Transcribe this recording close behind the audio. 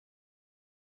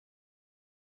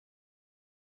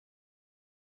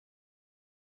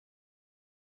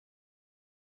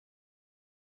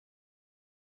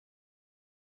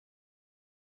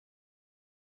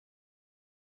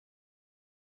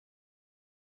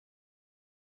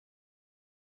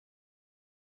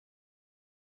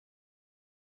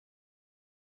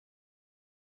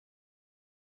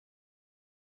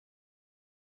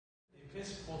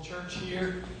Episcopal Church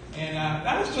here, and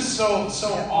that was just so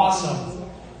awesome.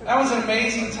 That was an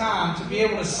amazing time to be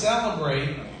able to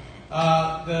celebrate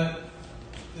the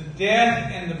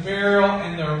death and the burial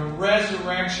and the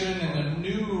resurrection and the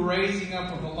new raising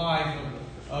up of the life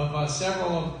of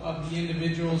several of the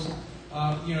individuals.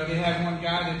 They have one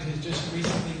guy that has just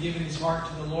recently given his heart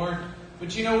to the Lord.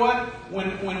 But you know what?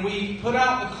 When we put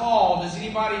out the call, does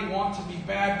anybody want to be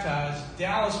baptized?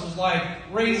 Dallas was like,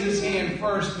 raise his hand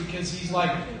first, because he's like,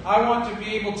 I want to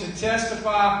be able to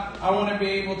testify. I want to be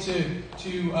able to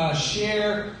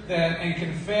share that and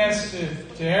confess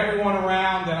to everyone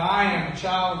around that I am a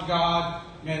child of God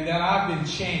and that I've been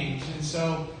changed. And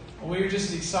so we were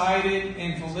just excited.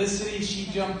 And Felicity, she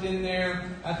jumped in there.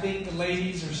 I think the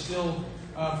ladies are still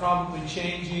probably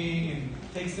changing, and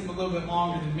takes them a little bit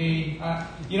longer than me.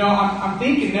 I'm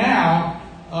thinking now,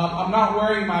 I'm not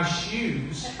wearing my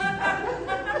shoes.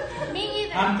 Me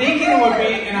either. I'm thinking it would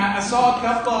be, and I saw a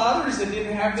couple of others that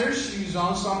didn't have their shoes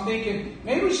on, so I'm thinking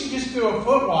maybe we should just do a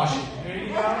foot washing.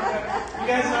 You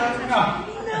guys no.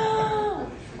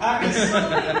 No. No, you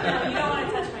don't want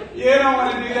to touch my feet. You don't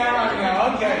want to do that right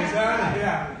now. Okay, so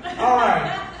yeah. All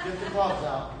right. Get the gloves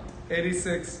out.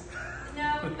 86.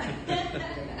 No.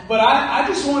 But I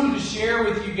just wanted to share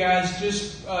with you guys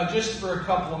just for a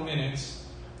couple of minutes.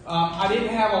 I didn't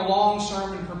have a long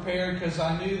sermon prepared because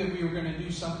I knew that we were going to do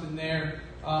something there.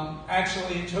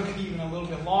 Actually, it took even a little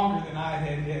bit longer than I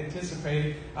had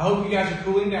anticipated. I hope you guys are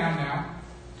cooling down now.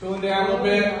 Cooling down a little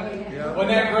bit. Yeah. Wasn't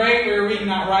that great? We were reading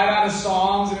that right out of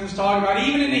Psalms, and it was talking about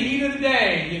even in the heat of the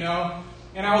day,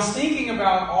 And I was thinking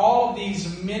about all of these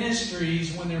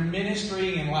ministries when they're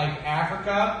ministering in like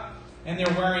Africa. And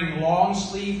they're wearing long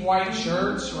sleeve white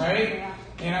shirts, right?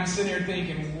 And I'm sitting here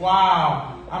thinking,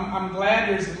 wow, I'm glad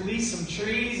there's at least some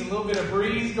trees, a little bit of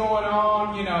breeze going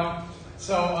on,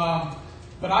 So,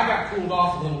 but I got cooled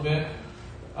off a little bit.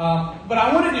 But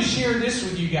I wanted to share this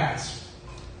with you guys.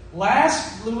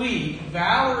 Last week,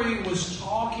 Valerie was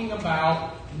talking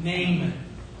about Naaman,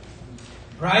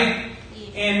 right?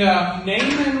 And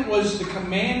Naaman was the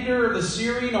commander of the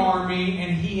Syrian army,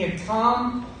 and he had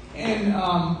come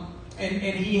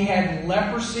and he had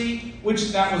leprosy,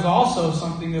 which that was also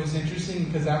something that was interesting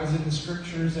because that was in the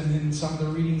scriptures and in some of the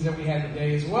readings that we had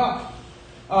today as well.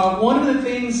 One of the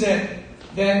things that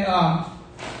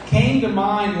came to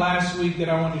mind last week that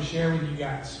I wanted to share with you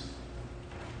guys.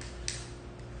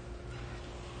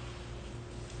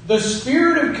 The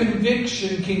spirit of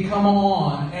conviction can come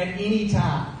on at any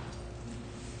time.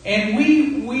 And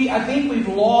I think we've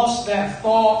lost that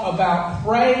thought about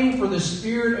praying for the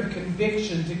spirit of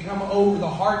conviction to come over the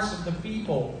hearts of the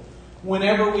people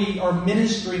whenever we are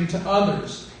ministering to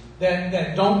others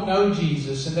that don't know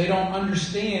Jesus and they don't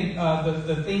understand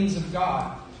the things of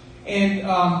God. And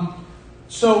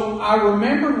so I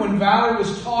remembered when Valerie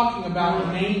was talking about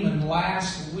Naaman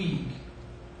last week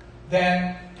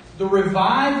that there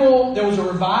was a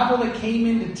revival that came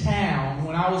into town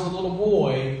when I was a little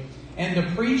boy. And the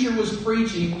preacher was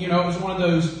preaching, it was one of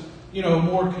those,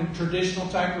 more traditional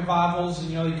type revivals. And,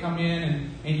 they come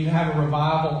in and you have a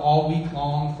revival all week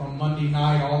long from Monday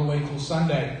night all the way till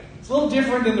Sunday. It's a little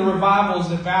different than the revivals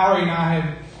that Valerie and I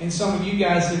have, and some of you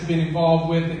guys have been involved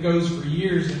with that goes for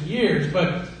years and years.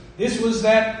 But this was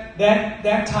that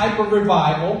type of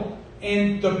revival.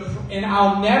 And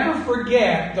I'll never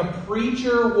forget the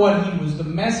preacher, the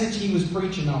message he was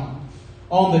preaching on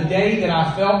the day that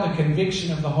I felt the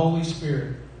conviction of the Holy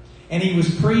Spirit. And he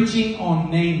was preaching on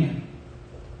Naaman.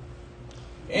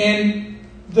 And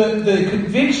the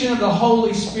conviction of the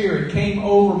Holy Spirit came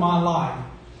over my life.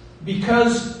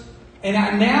 Because,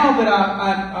 now that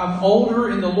I'm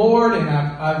older in the Lord and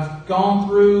I've gone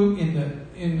through and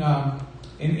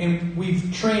we've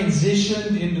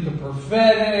transitioned into the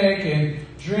prophetic and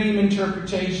dream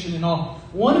interpretation and all.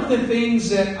 One of the things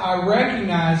that I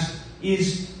recognize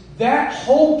is that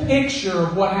whole picture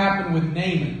of what happened with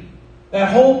Naaman,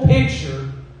 that whole picture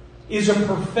is a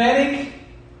prophetic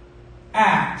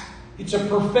act. It's a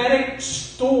prophetic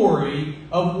story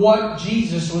of what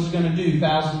Jesus was going to do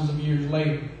thousands of years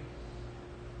later.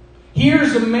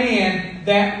 Here's a man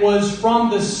that was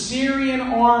from the Syrian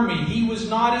army. He was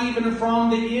not even from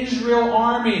the Israel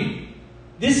army.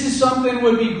 This is something that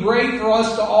would be great for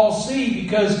us to all see,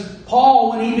 because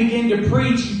Paul, when he began to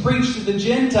preach, he preached to the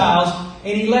Gentiles.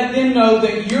 And he let them know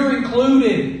that you're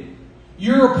included.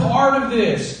 You're a part of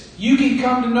this. You can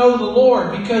come to know the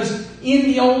Lord. Because in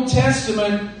the Old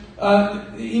Testament,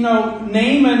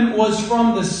 Naaman was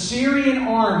from the Syrian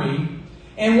army.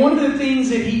 And one of the things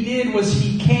that he did was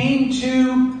he came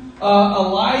to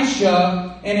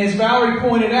Elisha. And as Valerie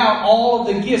pointed out, all of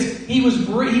the gifts. He was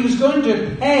going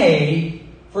to pay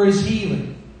for His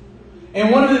healing. And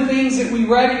one of the things that we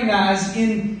recognize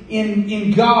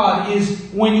in God is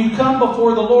when you come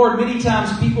before the Lord, many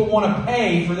times people want to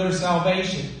pay for their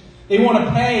salvation. They want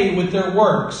to pay with their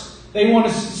works. They want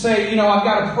to say, I've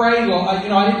got to pray I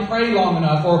didn't pray long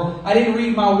enough, or I didn't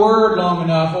read my word long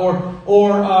enough,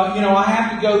 or I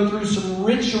have to go through some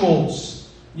rituals.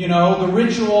 The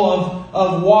ritual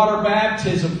of water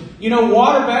baptism.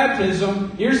 Water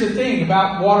baptism, here's the thing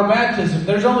about water baptism.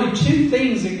 There's only two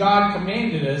things that God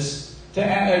commanded us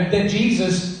that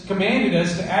Jesus commanded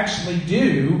us to actually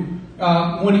do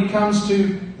when it comes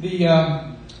to the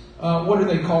what do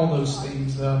they call those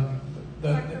things? The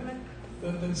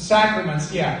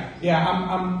sacraments.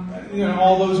 I'm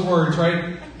all those words,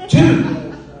 right? Two.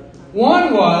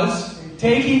 One was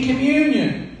taking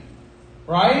communion,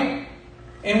 right?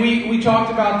 And we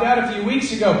talked about that a few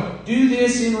weeks ago. Do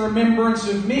this in remembrance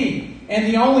of me. And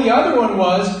the only other one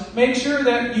was make sure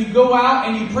that you go out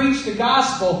and you preach the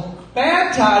gospel,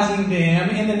 baptizing them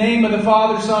in the name of the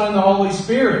Father, Son, and the Holy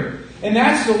Spirit. And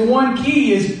that's the one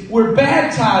key is we're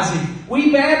baptizing.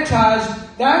 We baptized.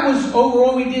 That was over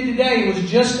what we did today. It was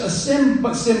just a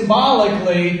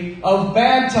symbolically of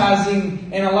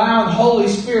baptizing and allowing the Holy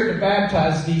Spirit to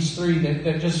baptize these three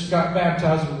that just got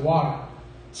baptized with water.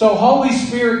 So Holy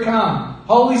Spirit come.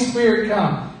 Holy Spirit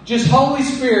come. Just Holy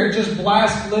Spirit, just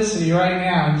blast Felicity right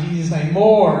now in Jesus' name.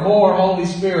 More Holy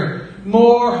Spirit.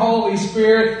 More Holy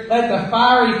Spirit. Let the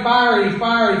fiery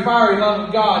love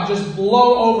of God just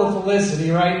blow over Felicity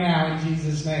right now in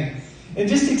Jesus' name. And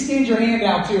just extend your hand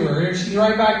out to her. She's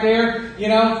right back there.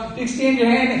 Extend your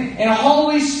hand. And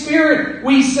Holy Spirit,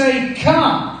 we say,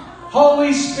 come.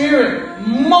 Holy Spirit,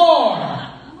 more.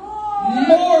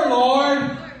 More,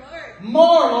 Lord.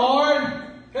 More, Lord.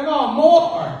 Come on,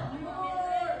 more.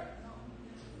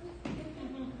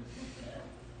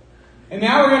 And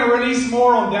now we're going to release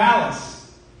more on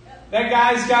Dallas. That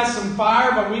guy's got some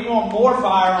fire, but we want more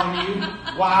fire on you.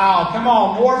 Wow, come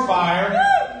on, more fire.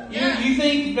 You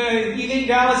think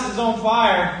Dallas is on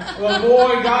fire? Well,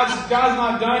 boy, God's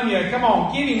not done yet. Come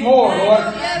on, give him more,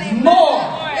 Lord. More.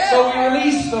 So we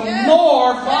release the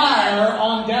more fire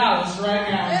on Dallas right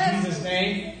now in Jesus'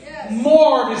 name.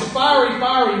 More of His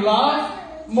fiery love.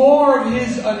 More of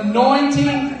His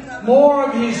anointing. More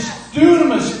of His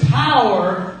dunamis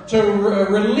power to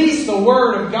release the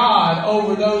Word of God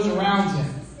over those around Him.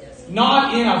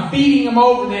 Not in a beating them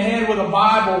over the head with a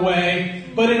Bible way,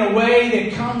 but in a way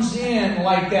that comes in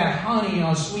like that honey,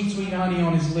 sweet, sweet honey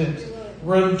on His lips.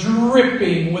 We're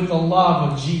dripping with the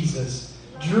love of Jesus.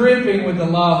 Dripping with the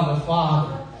love of the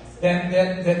Father.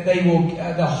 That they will,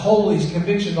 the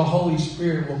conviction of the Holy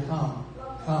Spirit will come.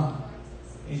 Come.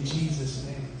 In Jesus'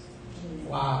 name.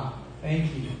 Wow.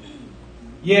 Thank you.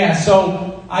 Yeah,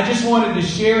 so I just wanted to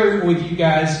share with you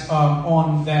guys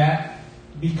on that,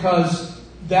 because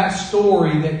that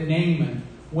story that Naaman,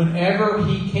 whenever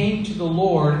he came to the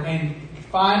Lord and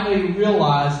finally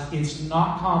realized it's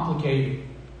not complicated.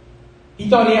 He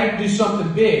thought he had to do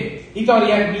something big. He thought he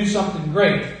had to do something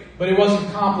great, but it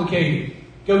wasn't complicated.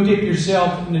 Go dip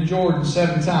yourself in the Jordan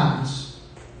 7 times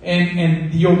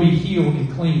and you'll be healed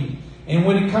and clean. And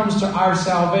when it comes to our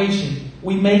salvation,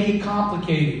 we make it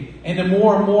complicated. And the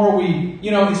more and more we,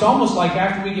 it's almost like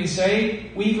after we get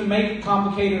saved, we even make it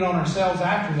complicated on ourselves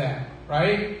after that,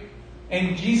 right?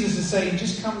 And Jesus is saying,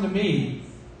 just come to me.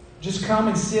 Just come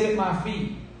and sit at my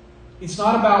feet. It's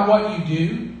not about what you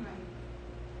do.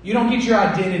 You don't get your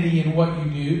identity in what you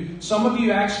do. Some of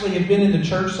you actually have been in the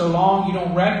church so long you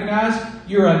don't recognize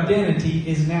your identity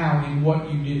is now in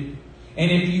what you do.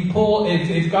 And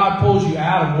if God pulls you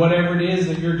out of whatever it is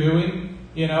that you're doing,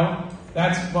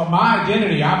 but my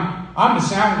identity, I'm the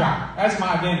sound guy. That's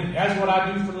my identity. That's what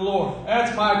I do for the Lord.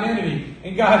 That's my identity.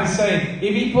 And God is saying,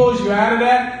 if He pulls you out of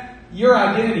that, your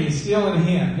identity is still in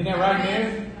Him. Isn't that right,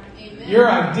 man? Amen. Your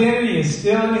identity is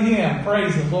still in Him.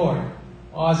 Praise the Lord.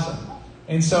 Awesome.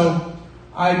 And so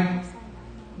I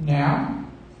now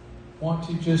want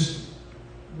to just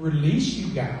release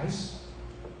you guys,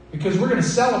 because we're going to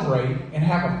celebrate and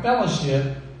have a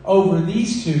fellowship over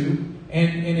these two.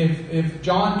 And if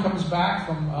John comes back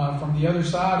from the other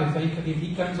side, if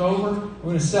he comes over, we're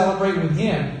going to celebrate with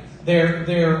him their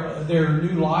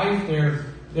new life, their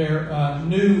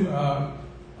new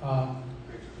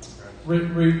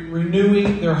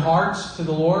renewing their hearts to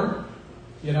the Lord.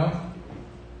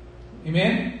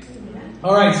 Amen.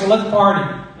 All right, so let's party.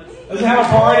 Let's have a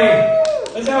party.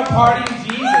 Let's have a party in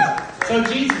Jesus. So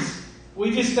Jesus, we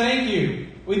just thank you.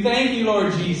 We thank you,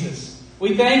 Lord Jesus.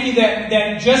 We thank you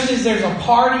that just as there's a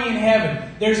party in heaven,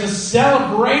 there's a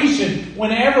celebration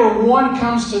whenever one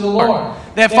comes to the Lord.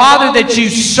 That, Father, that you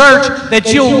search,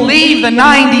 that you'll leave the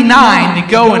 99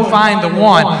 to go and find the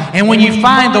one. And when you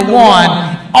find the one,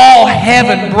 all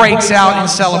heaven breaks out in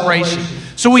celebration.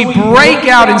 So we break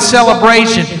out in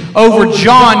celebration over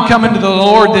John coming to the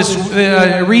Lord this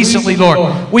recently,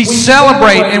 Lord. We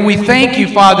celebrate and we thank you,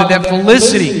 Father, that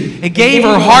Felicity gave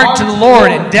her heart to the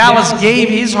Lord, and Dallas gave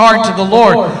his heart to the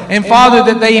Lord. And, Father,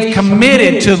 that they've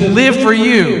committed to live for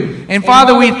you. And,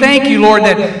 Father, we thank you, Lord,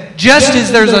 that just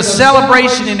as there's a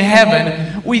celebration in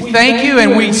heaven, we thank you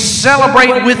and we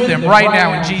celebrate with them right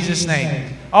now in Jesus'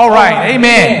 name. All right,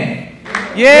 amen.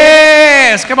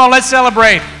 Yes, come on, let's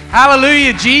celebrate.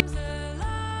 Hallelujah, Jesus.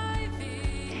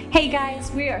 Hey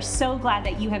guys, we are so glad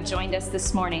that you have joined us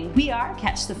this morning. We are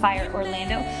Catch the Fire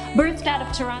Orlando, birthed out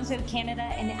of Toronto, Canada,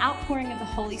 an outpouring of the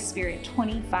Holy Spirit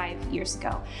 25 years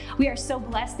ago. We are so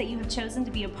blessed that you have chosen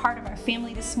to be a part of our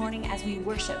family this morning as we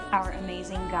worship our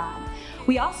amazing God.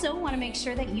 We also want to make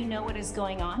sure that you know what is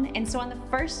going on, and so on the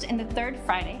first and the third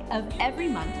Friday of every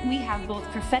month, we have both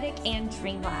prophetic and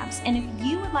dream labs. And if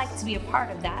you would like to be a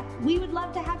part of that, we would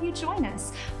love to have you join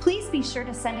us. Please be sure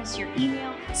to send us your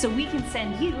email so we can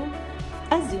send you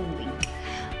a Zoom link.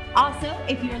 Also,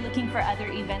 if you're looking for other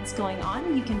events going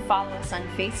on, you can follow us on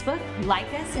Facebook,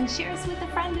 like us, and share us with a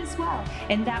friend as well.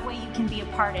 And that way you can be a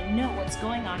part and know what's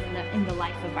going on in the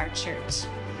life of our church.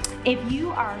 If you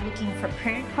are looking for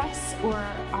prayer requests or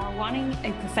are wanting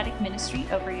a prophetic ministry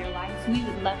over your life, we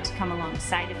would love to come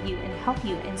alongside of you and help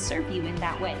you and serve you in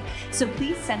that way. So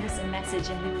please send us a message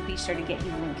and we will be sure to get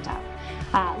you linked up.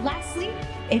 Lastly,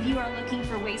 if you are looking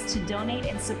for ways to donate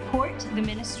and support the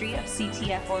ministry of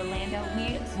CTF Orlando,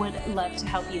 we would love to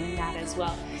help you in that as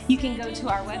well. You can go to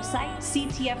our website,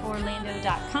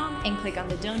 ctforlando.com, and click on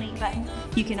the donate button.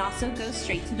 You can also go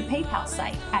straight to the PayPal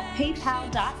site at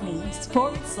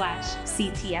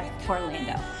paypal.me/CTF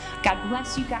Orlando. God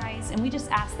bless you guys, and we just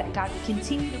ask that God would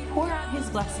continue to pour out His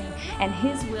blessing and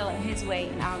His will and His way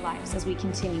in our lives as we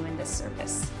continue in this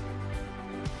service.